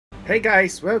Hey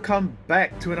guys, welcome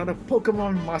back to another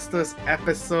Pokemon Masters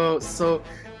episode. So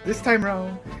this time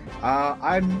around,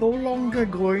 I'm no longer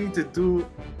going to do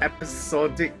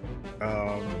episodic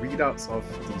readouts of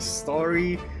the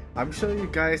story. I'm sure you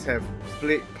guys have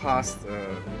played past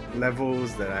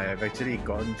levels that I have actually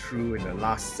gone through in the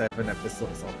last 7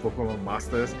 episodes of Pokemon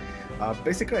Masters.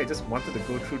 Basically, I just wanted to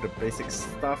go through the basic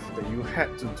stuff that you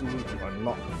had to do to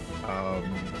unlock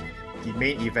the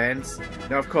main events.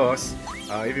 Now of course,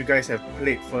 if you guys have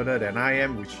played further than I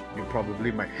am, which you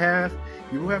probably might have,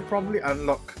 you have probably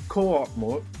unlocked co-op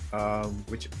mode,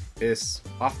 which is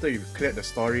after you've cleared the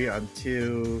story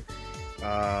until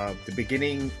the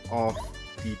beginning of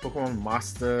the Pokemon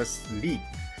Masters League.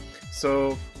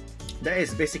 So that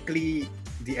is basically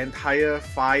the entire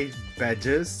 5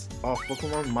 badges of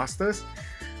Pokemon Masters.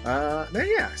 Then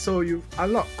yeah, so you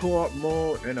unlock co-op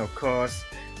mode, and of course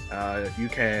you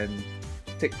can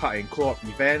take part in co-op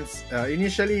events.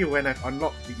 Initially, when I've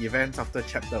unlocked the events after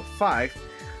chapter 5,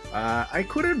 I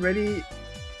couldn't really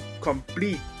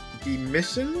complete the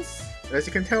missions. As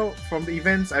you can tell from the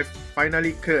events, I've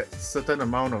finally cleared a certain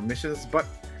amount of missions, but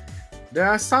there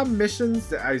are some missions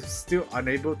that I'm still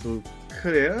unable to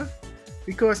clear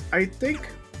because I think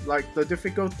like the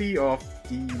difficulty of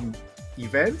the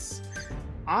events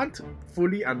aren't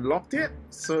fully unlocked yet.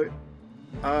 So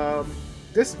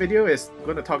this video is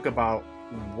going to talk about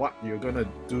what you're going to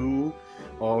do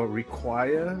or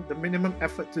require the minimum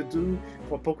effort to do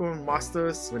for Pokemon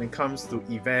Masters when it comes to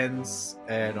events,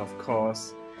 and of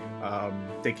course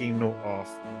taking note of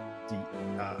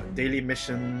the daily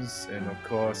missions, and of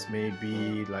course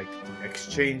maybe like the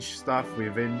exchange stuff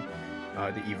within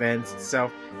the events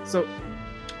itself. So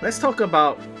let's talk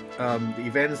about the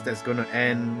events that's going to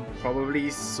end probably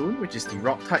soon, which is the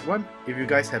Rock type one. If you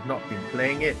guys have not been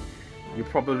playing it, you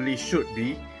probably should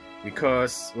be,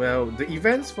 because well, the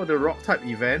events for the Rock type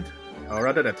event, or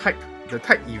rather the type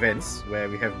events where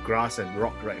we have Grass and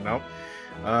Rock right now.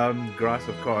 Grass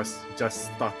of course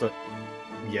just started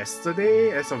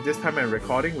yesterday as of this time I'm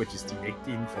recording, which is the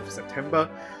 18th of September.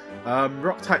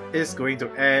 Rock type is going to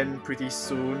end pretty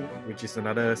soon, which is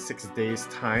another 6 days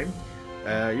time.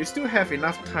 You still have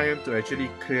enough time to actually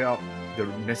clear out the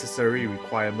necessary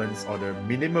requirements, or the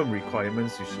minimum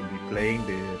requirements you should be playing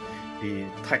the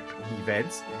type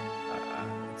events.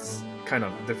 It's kind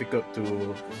of difficult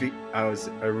to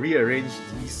rearrange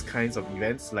these kinds of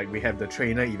events. Like we have the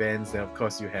trainer events, and of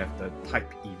course you have the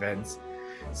type events.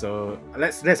 So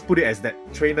let's put it as that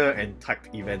trainer and type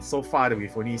events. So far that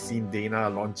we've only seen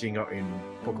Dana launching out in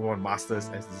Pokemon Masters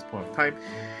at this point of time.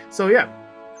 So yeah,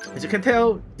 as you can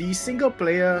tell, the single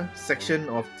player section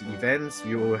of the events,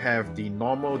 you will have the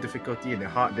normal difficulty and the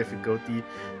hard difficulty.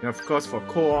 And of course for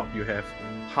co-op you have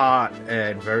hard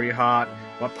and very hard.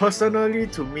 But personally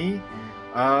to me,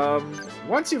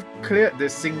 once you've cleared the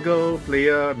single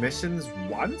player missions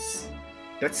once,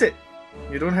 that's it.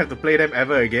 You don't have to play them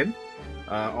ever again.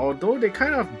 Although they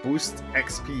kind of boost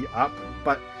XP up,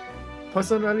 but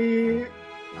personally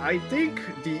I think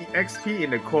the XP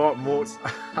in the co-op modes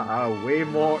are way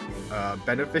more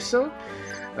beneficial,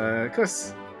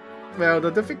 because well, the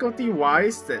difficulty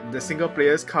wise that the single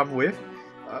players come with,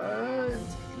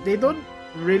 they don't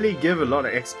really give a lot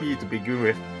of XP to begin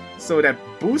with, so that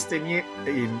boost in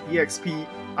EXP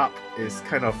up is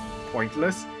kind of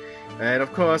pointless. And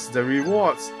of course the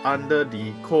rewards under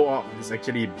the co-op is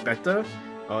actually better.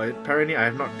 Apparently I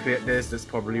have not cleared this. That's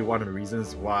probably one of the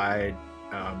reasons why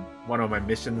one of my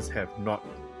missions have not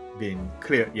been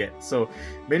cleared yet. So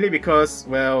mainly because,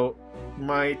 well,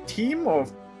 my team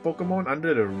of Pokemon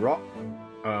under the Rock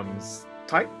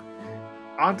type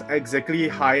aren't exactly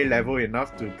high level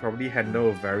enough to probably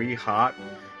handle very hard.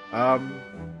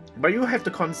 But you have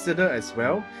to consider as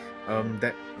well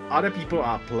that other people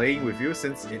are playing with you,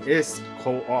 since it is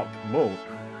co-op mode.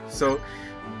 So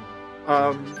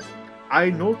I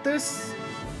noticed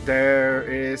there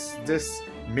is this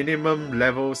minimum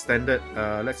level standard.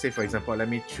 Let's say for example, let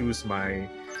me choose my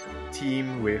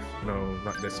team with, no,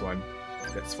 not this one,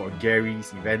 that's for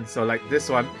Gary's event. So like this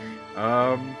one,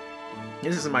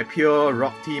 this is my pure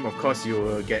Rock team. Of course you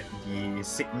will get the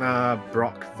Signa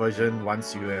Brock version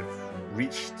once you have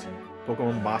reached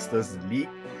Pokemon Masters League,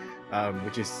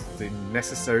 which is the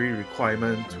necessary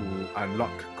requirement to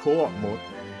unlock co-op mode.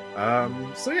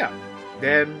 So yeah,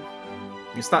 then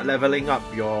you start leveling up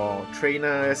your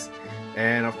trainers,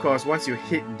 and of course once you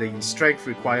hit the strength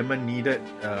requirement needed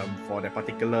for that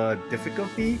particular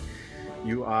difficulty,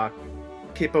 you are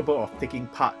capable of taking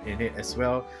part in it as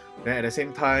well. Then at the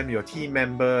same time, your team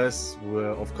members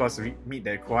will of course meet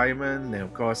the requirement, and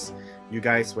of course you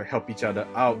guys will help each other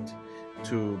out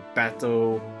to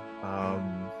battle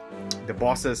the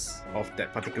bosses of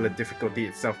that particular difficulty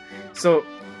itself. So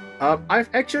I've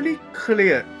actually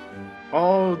cleared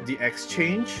all the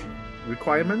exchange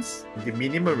requirements, the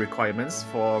minimum requirements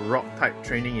for rock type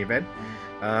training event.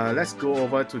 Let's go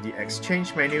over to the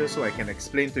exchange menu so I can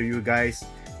explain to you guys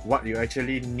what you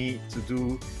actually need to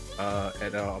do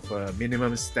at a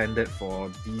minimum standard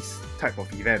for these type of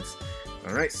events.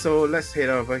 Alright, so let's head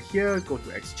over here, go to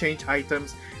exchange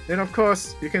items. Then of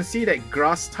course you can see that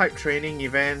grass type training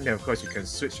event. Then of course you can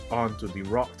switch on to the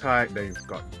rock type. Then you've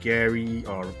got Gary,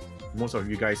 or most of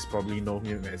you guys probably know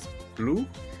him as Blue,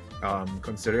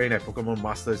 considering that Pokemon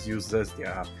Masters uses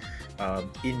their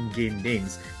in-game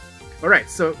names. Alright,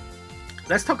 so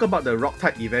let's talk about the rock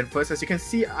type event first. As you can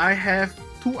see, I have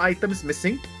 2 items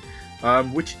missing,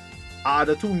 which are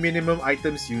the 2 minimum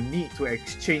items you need to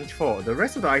exchange for. The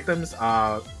rest of the items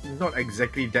are not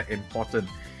exactly that important.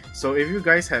 So if you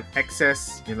guys have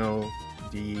access, you know,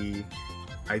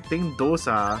 I think those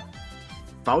are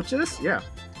vouchers, yeah.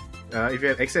 If you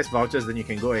have access vouchers, then you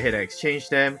can go ahead and exchange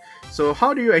them. So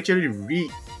how do you actually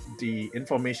read the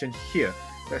information here?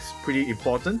 That's pretty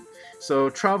important.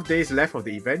 So 12 days left of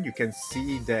the event, you can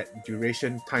see that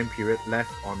duration time period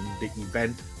left on the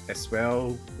event as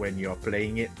well when you're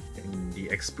playing it in the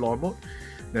explore mode.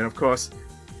 Then of course,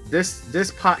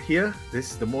 this part here,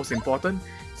 this is the most important.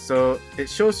 So it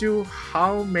shows you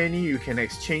how many you can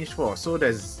exchange for. So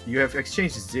you have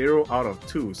exchanged 0 out of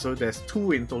 2. So there's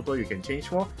 2 in total you can change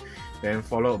for. Then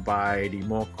followed by the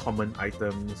more common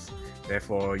items.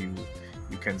 Therefore you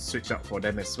can switch out for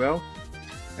them as well.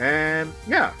 And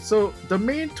yeah, so the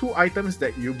main 2 items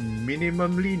that you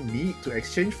minimally need to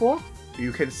exchange for,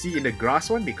 you can see in the grass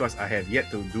one, because I have yet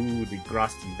to do the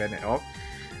grass event at all,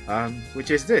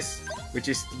 which is this, which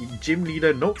is the gym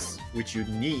leader notes, which you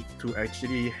need to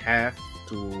actually have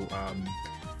to,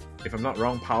 if I'm not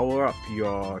wrong, power up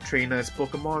your trainer's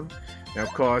Pokemon. And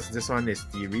of course, this one is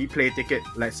the replay ticket.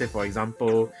 Let's say, for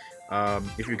example,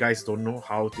 if you guys don't know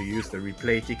how to use the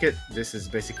replay ticket, this is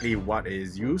basically what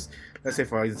is used. Let's say,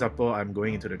 for example, I'm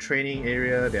going into the training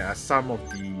area. There are some of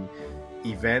the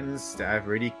events that I've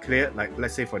already cleared. Like,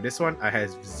 let's say for this one, I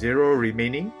have 0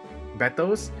 remaining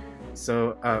battles.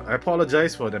 So I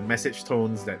apologize for the message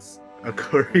tones that's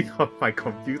occurring on my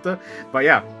computer. But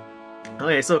yeah.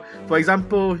 Okay, so for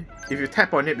example, if you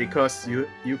tap on it, because you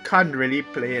can't really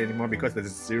play it anymore because there's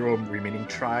 0 remaining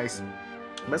tries.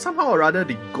 But somehow or other,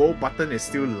 the go button is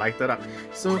still lighted up.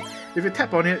 So if you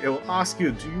tap on it, it will ask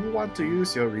you, do you want to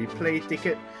use your replay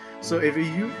ticket? So if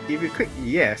you click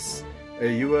yes,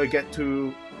 you will get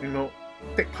to, you know,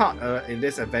 take part in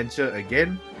this adventure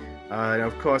again. And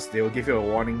of course, they will give you a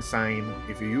warning sign.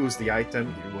 If you use the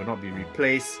item, it will not be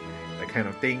replaced, that kind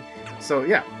of thing. So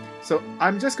yeah, so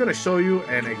I'm just going to show you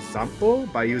an example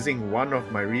by using one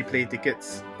of my replay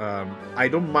tickets. I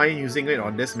don't mind using it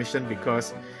on this mission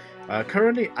because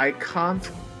currently I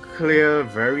can't clear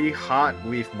very hard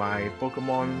with my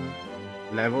Pokemon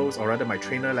levels, or rather my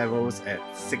trainer levels at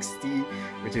 60,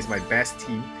 which is my best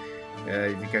team.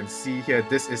 If you can see here,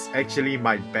 this is actually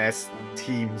my best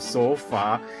team so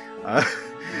far.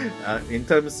 In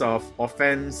terms of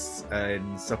offense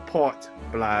and support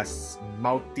plus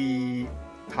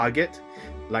multi-target,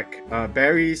 like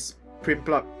Barry's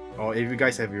Prinplup, or if you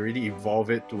guys have already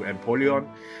evolved it to Empoleon,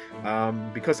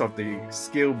 because of the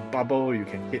skill bubble, you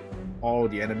can hit all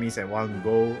the enemies at one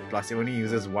go, plus it only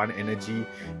uses 1 energy.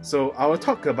 So I will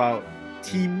talk about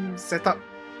team setup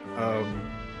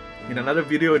in another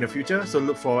video in the future, so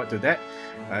look forward to that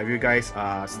if you guys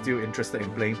are still interested in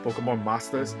playing Pokemon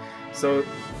Masters. So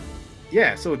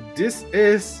yeah, so this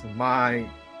is my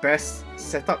best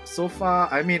setup so far.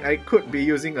 I mean, I could be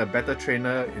using a better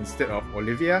trainer instead of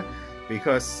Olivia,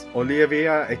 because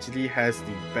Olivia actually has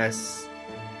the best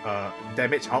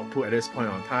damage output at this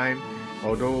point in time,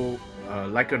 although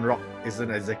Lycanroc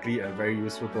isn't exactly a very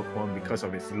useful Pokemon because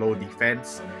of its low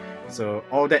defense. So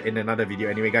all that in another video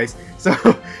anyway, guys. So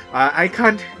I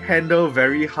can't handle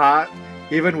very hard,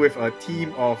 even with a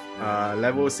team of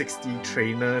level 60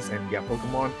 trainers and their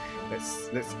Pokemon.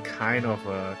 That's kind of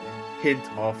a hint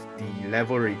of the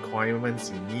level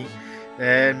requirements you need.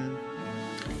 And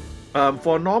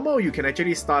for normal, you can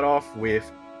actually start off with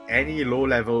any low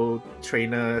level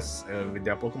trainers with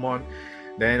their Pokemon.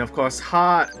 Then of course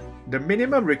hard, the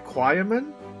minimum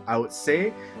requirement I would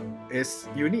say is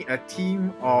you need a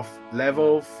team of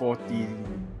level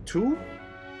 42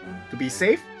 to be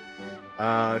safe.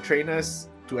 Trainers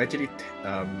to actually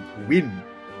win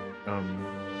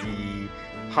the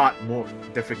hard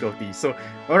mode difficulty. So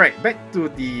alright, back to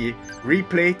the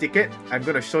replay ticket. I'm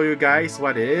gonna show you guys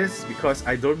what it is, because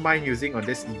I don't mind using on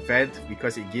this event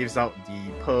because it gives out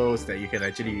the pearls that you can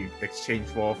actually exchange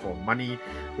for money,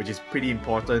 which is pretty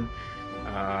important.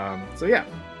 So yeah,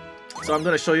 so I'm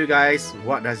gonna show you guys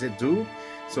what does it do.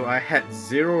 So I had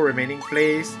 0 remaining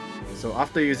plays. So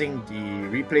after using the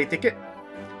replay ticket,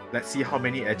 let's see how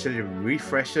many actually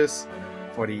refreshes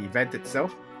for the event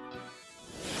itself.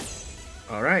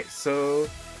 Alright, so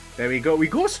there we go. We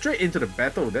go straight into the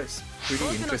battle. That's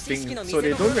pretty interesting. So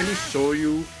they don't really show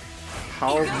you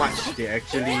how much they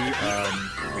actually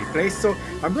replace. So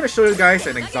I'm going to show you guys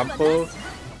an example.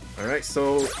 Alright,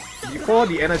 so before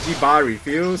the energy bar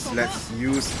refills, let's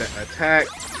use the attack.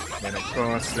 Then of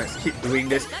course, let's keep doing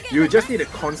this. You just need to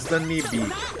constantly be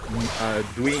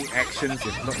doing actions,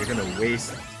 if not you're going to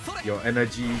waste your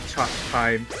energy charge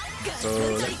time. So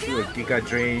let's do a Giga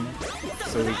Drain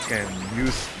so we can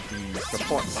use the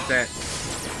support stats,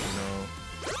 you know,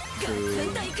 to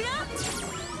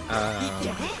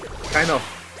kind of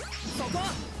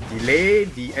delay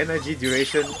the energy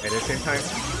duration at the same time.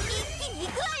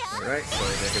 Alright, so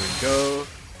there we go.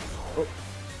 Oh,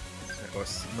 that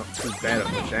was not too bad of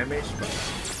a damage, but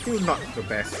still not the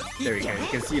best. There we go. You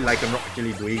can see Lycanroc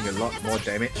actually doing a lot more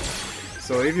damage.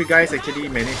 So if you guys actually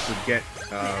manage to get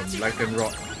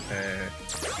Lycanroc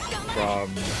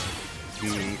from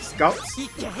the scouts,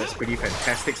 that's pretty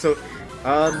fantastic. So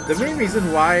the main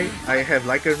reason why I have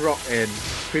Lycanroc and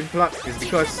Quimplug is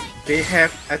because they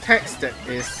have attacks that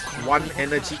is 1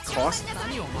 energy cost,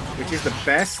 which is the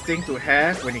best thing to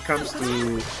have when it comes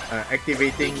to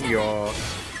activating your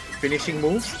finishing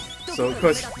moves. So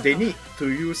because they need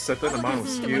to use certain amount of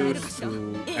skills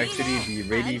to actually be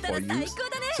ready for use.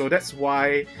 So that's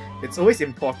why it's always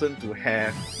important to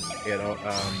have, you know,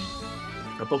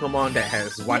 a Pokemon that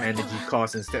has 1 energy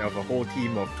cost instead of a whole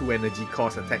team of 2 energy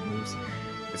cost attack moves.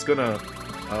 It's gonna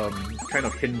kind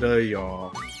of hinder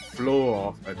your flow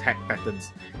of attack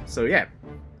patterns. So yeah,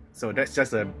 so that's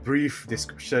just a brief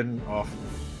description of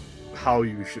how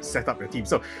you should set up your team.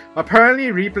 So apparently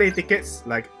replay tickets,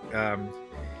 like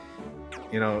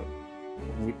you know,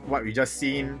 what we just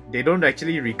seen, they don't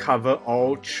actually recover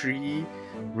all 3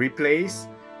 replays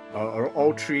or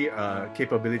all 3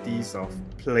 capabilities of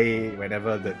play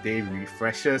whenever the day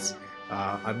refreshes.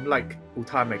 Unlike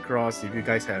Ultra Macross, if you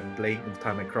guys have playing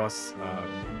Ultra Macross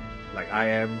like I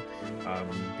am,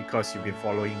 because you've been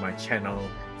following my channel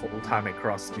for Ultra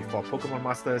Macross before Pokemon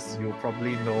Masters, you'll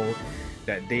probably know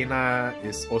that Dana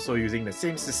is also using the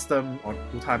same system on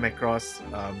Ultra Macross.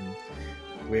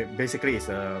 Where basically it's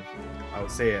a, I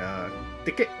would say, a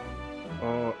ticket,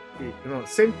 or you know,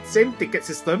 same ticket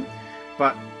system,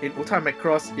 but in Ultra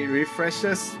Macross it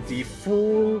refreshes the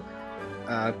full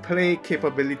play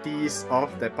capabilities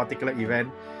of that particular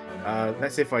event.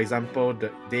 Let's say for example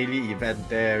the daily event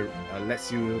there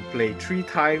lets you play 3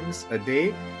 times a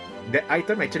day. That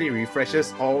item actually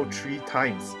refreshes all 3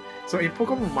 times. So in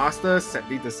Pokemon Masters,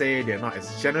 sadly to say, they're not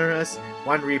as generous.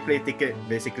 1 replay ticket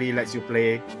basically lets you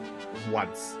play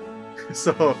once.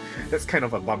 So that's kind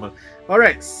of a bummer.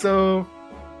 Alright, so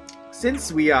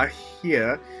since we are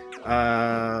here,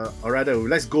 or rather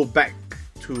let's go back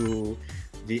to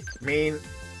the main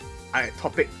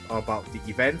topic about the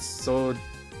events. So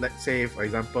let's say for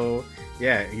example,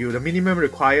 yeah, the minimum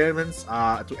requirements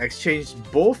are to exchange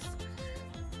both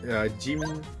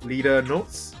gym leader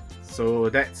notes. So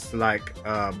that's like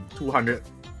 200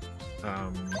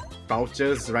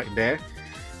 vouchers right there.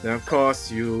 Then of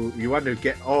course you want to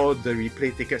get all the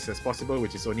replay tickets as possible,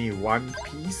 which is only 1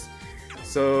 piece.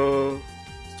 So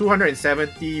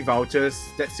 270 vouchers,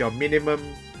 that's your minimum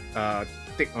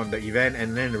tick on the event,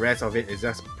 and then the rest of it is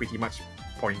just pretty much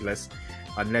pointless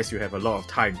unless you have a lot of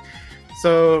time.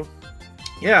 So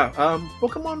yeah,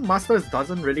 Pokemon Masters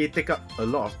doesn't really take up a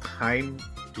lot of time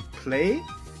to play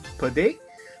per day.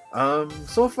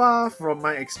 So far from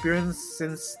my experience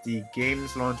since the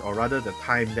game's launch, or rather the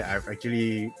time that I've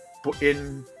actually put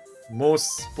in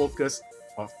most focus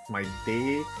of my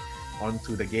day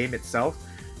onto the game itself,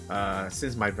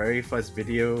 since my very first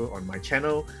video on my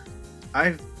channel,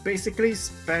 I've basically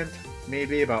spent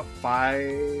maybe about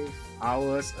 5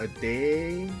 hours a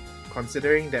day,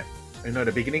 considering that, you know,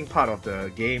 the beginning part of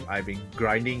the game I've been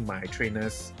grinding my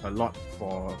trainers a lot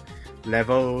for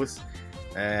levels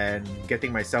and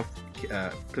getting myself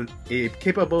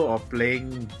capable of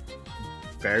playing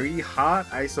very hard,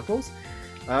 I suppose.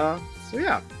 So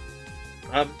yeah,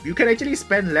 you can actually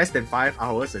spend less than 5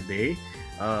 hours a day,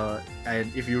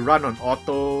 and if you run on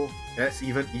auto, that's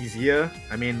even easier.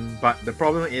 I mean, but the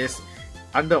problem is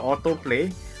under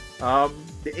autoplay,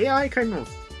 the AI kind of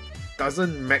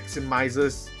doesn't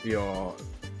maximizes your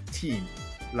team.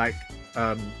 Like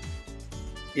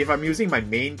if I'm using my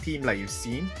main team like you've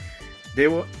seen, they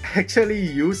will actually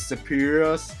use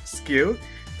superior skill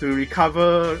to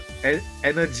recover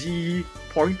energy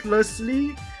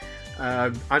pointlessly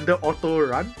under auto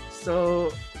run.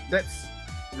 So that's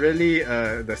really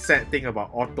the sad thing about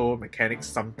auto mechanics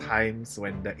sometimes,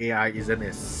 when the AI isn't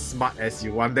as smart as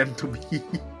you want them to be.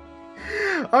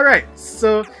 Alright,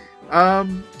 so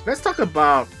let's talk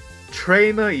about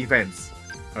trainer events.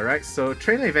 Alright, so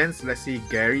trainer events, let's see,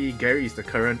 Gary is the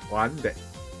current one that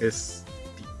is,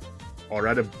 or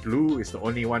rather Blue is the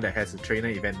only one that has a trainer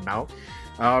event now.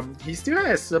 He still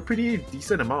has a pretty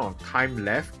decent amount of time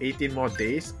left, 18 more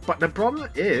days, but the problem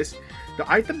is the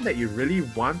item that you really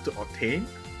want to obtain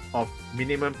of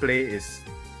minimum play is,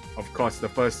 of course, the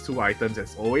first two items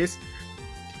as always.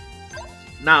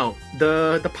 Now,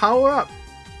 the power-up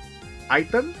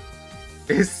item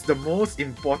is the most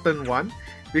important one,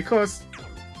 because,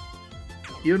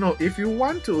 you know, if you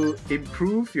want to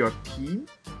improve your team,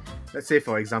 let's say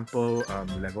for example,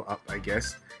 level up, I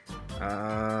guess.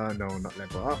 No, not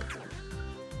level up.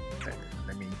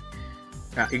 Let me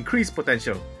increase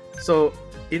potential. So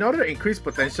in order to increase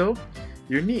potential,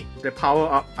 you need the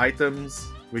power-up items,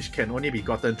 which can only be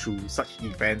gotten through such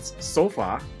events so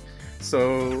far.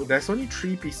 So there's only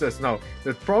 3 pieces. Now,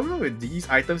 the problem with these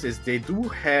items is they do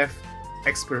have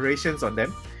expirations on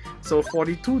them. So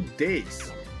 42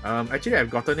 days. Actually, I've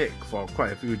gotten it for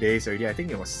quite a few days already. I think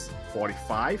it was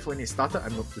 45 when it started.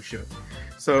 I'm not too sure.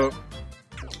 So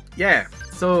yeah,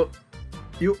 so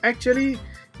you actually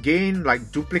gain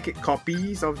like duplicate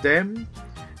copies of them.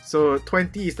 So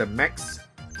 20 is the max.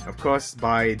 Of course,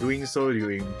 by doing so, you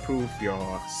improve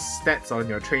your stats on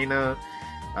your trainer.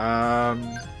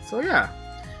 So yeah,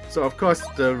 so of course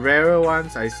the rarer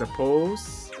ones, I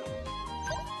suppose,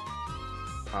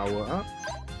 power up.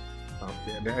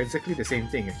 They're exactly the same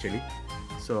thing actually.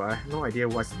 So I have no idea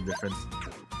what's the difference.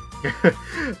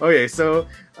 Okay, so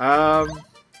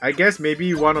I guess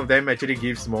maybe one of them actually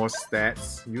gives more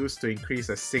stats, used to increase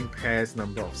a sync pair's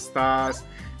number of stars.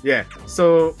 Yeah,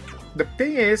 so the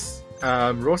thing is,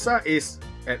 Rosa is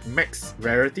at max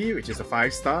rarity, which is a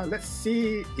 5-star. Let's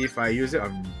see if I use it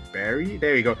on Barry.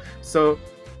 There we go. So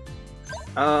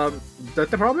the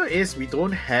problem is we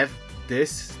don't have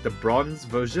the bronze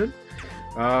version,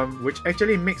 which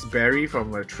actually makes Barry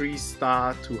from a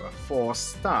 3-star to a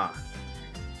 4-star.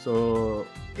 So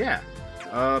yeah,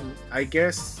 I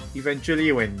guess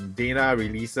eventually when Dana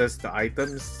releases the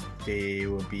items, they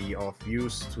will be of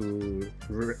use to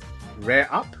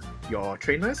rare up your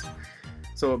trainers.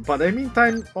 So, but in the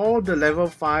meantime, all the level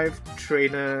 5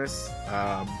 trainers,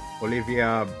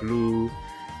 Olivia, Blue,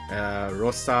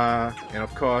 Rosa, and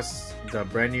of course the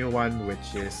brand new one,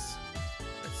 which is,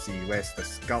 let's see, where's the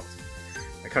scout?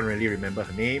 I can't really remember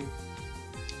her name.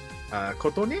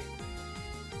 Kotone?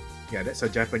 Yeah, that's her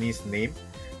Japanese name.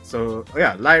 So, oh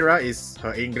yeah, Lyra is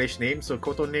her English name, so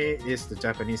Kotone is the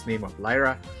Japanese name of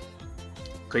Lyra.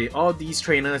 Okay, all these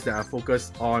trainers that are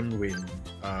focused on with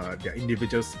their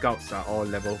individual scouts are all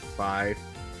level 5,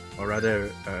 or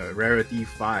rather rarity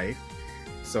 5.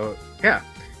 So yeah,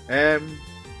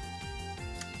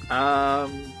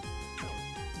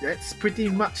 that's pretty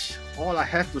much all I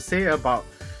have to say about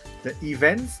the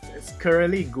events that's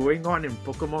currently going on in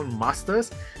Pokemon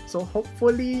Masters. So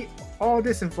hopefully all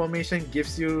this information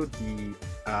gives you the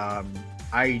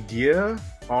idea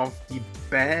of the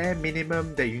bare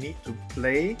minimum that you need to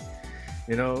play,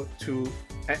 you know, to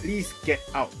at least get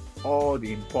out all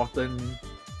the important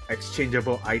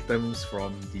exchangeable items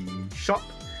from the shop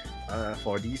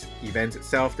for these events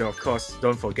itself. Then of course,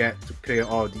 don't forget to clear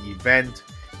all the event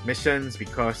missions,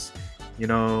 because, you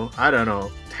know, I don't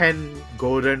know, 10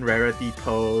 golden rarity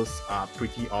pearls are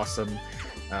pretty awesome.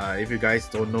 If you guys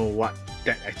don't know what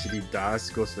that actually does,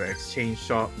 go to the exchange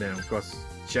shop. Then of course,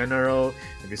 general,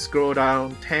 if you scroll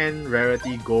down, 10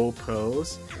 rarity gold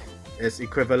pearls is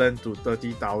equivalent to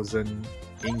 30,000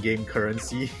 in-game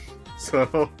currency.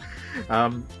 So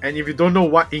and if you don't know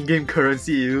what in-game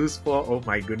currency is used for, oh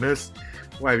my goodness,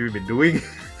 what have you been doing?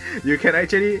 You can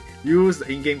actually use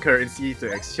the in-game currency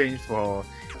to exchange for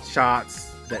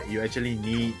shards that you actually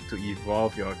need to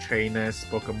evolve your trainers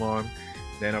Pokemon.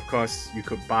 Then of course you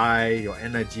could buy your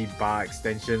energy bar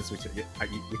extensions, which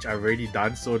I've already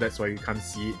done, so that's why you can't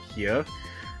see it here.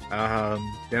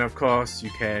 Then of course you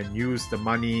can use the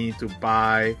money to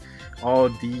buy all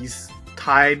these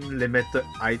time limited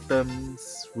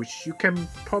items, which you can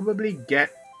probably get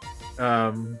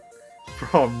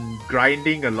from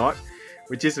grinding a lot,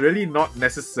 which is really not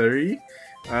necessary.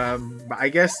 But I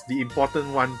guess the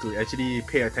important one to actually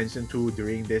pay attention to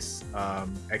during this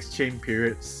exchange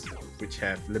periods, which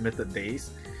have limited days,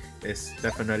 is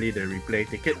definitely the replay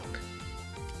ticket.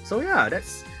 So yeah,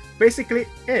 that's basically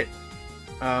it.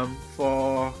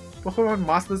 for Pokemon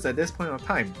Masters at this point of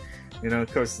time. You know,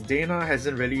 because Dana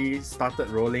hasn't really started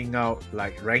rolling out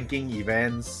like ranking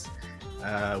events,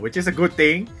 which is a good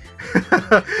thing.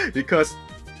 Because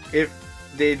if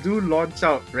they do launch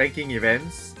out ranking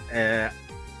events,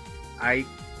 I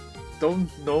don't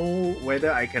know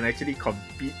whether I can actually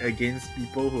compete against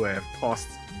people who have tossed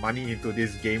money into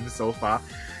this game so far.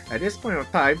 At this point of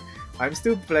time, I'm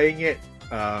still playing it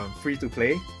free to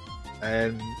play,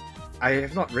 and I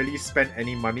have not really spent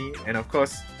any money. And of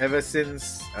course, ever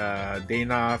since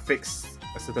Dana fixed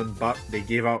a certain bug, they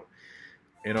gave out,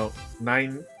 you know, I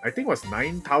think it was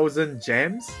 9,000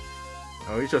 gems,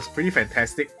 which was pretty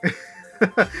fantastic.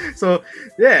 So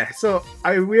yeah, so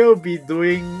I will be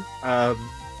doing a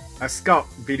scout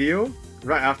video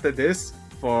right after this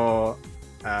for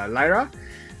Lyra,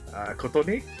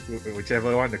 Kotone,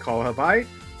 whichever one to call her by,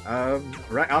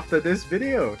 right after this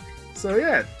video. So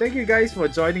yeah, thank you guys for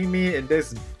joining me in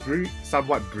this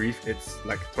somewhat brief, it's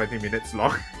like 20 minutes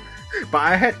long, but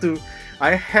I had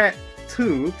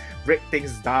to break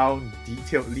things down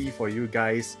detailedly for you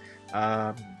guys,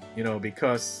 you know,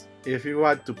 because if you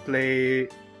want to play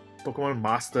Pokemon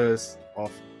Masters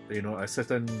of, you know, a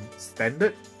certain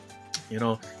standard, you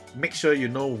know, make sure you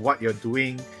know what you're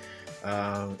doing,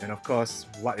 and of course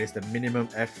what is the minimum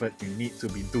effort you need to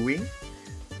be doing.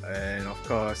 And of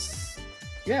course,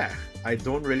 yeah, I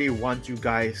don't really want you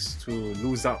guys to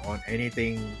lose out on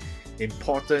anything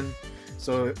important.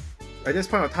 So at this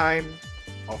point of time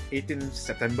of 18th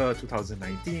September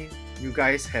 2019, you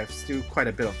guys have still quite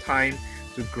a bit of time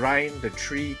to grind the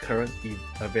 3 current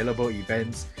available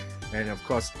events, and of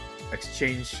course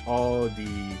exchange all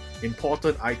the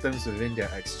important items within their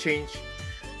exchange.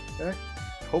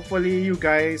 Hopefully you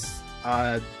guys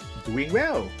are doing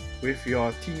well with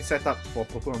your team setup for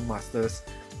Pokemon Masters,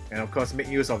 and of course make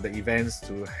use of the events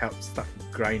to help start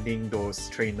grinding those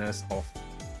trainers of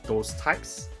those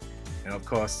types. And of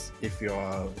course, if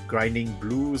you're grinding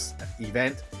Blues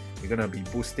event, you're gonna be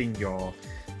boosting your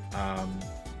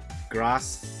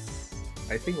grass,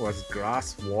 I think it was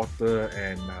grass, water,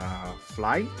 and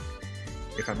fly,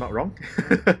 if I'm not wrong.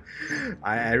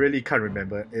 I really can't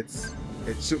remember. It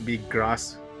should be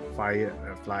grass, fire,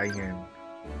 flying, and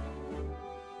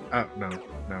no,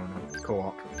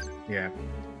 co-op. Yeah,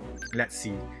 let's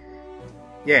see.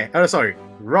 Yeah, oh sorry,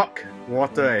 rock,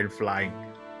 water, and flying.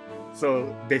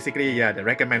 So basically, yeah, the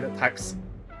recommended types.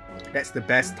 That's the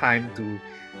best time to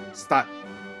start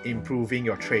improving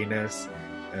your trainers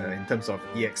in terms of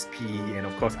EXP, and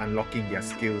of course unlocking their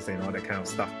skills and all that kind of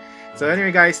stuff. So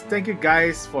anyway guys, thank you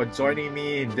guys for joining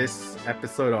me in this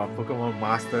episode of Pokemon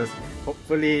Masters.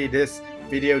 Hopefully this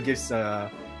video gives a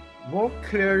more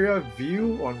clearer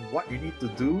view on what you need to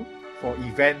do for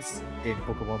events in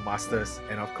Pokemon Masters,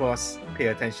 and of course pay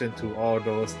attention to all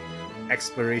those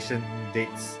expiration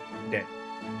dates that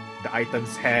the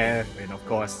items have, and of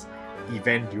course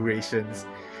event durations.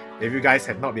 If you guys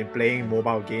have not been playing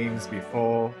mobile games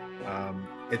before,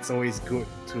 it's always good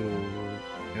to,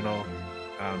 you know,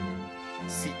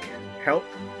 seek help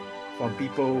from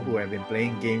people who have been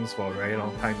playing games for a very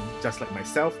long time, just like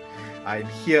myself. I'm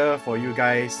here for you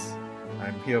guys.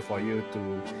 I'm here for you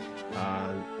to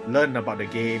learn about the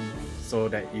game, so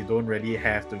that you don't really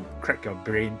have to crack your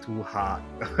brain too hard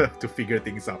to figure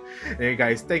things out. Anyway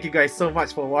guys, thank you guys so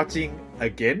much for watching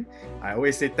again. I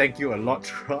always say thank you a lot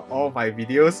throughout all my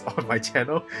videos on my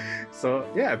channel. So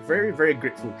yeah, very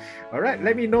grateful. Alright,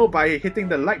 let me know by hitting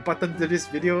the like button to this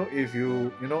video if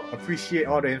you appreciate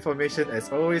all the information.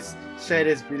 As always, share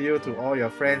this video to all your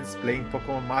friends playing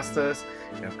Pokemon Masters.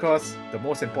 And of course, the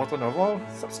most important of all,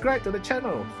 subscribe to the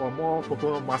channel for more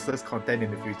Pokemon Masters content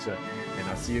in the future. And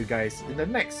I'll see you guys in the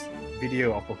next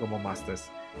video of Pokemon Masters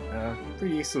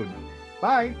pretty soon.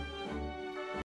 Bye!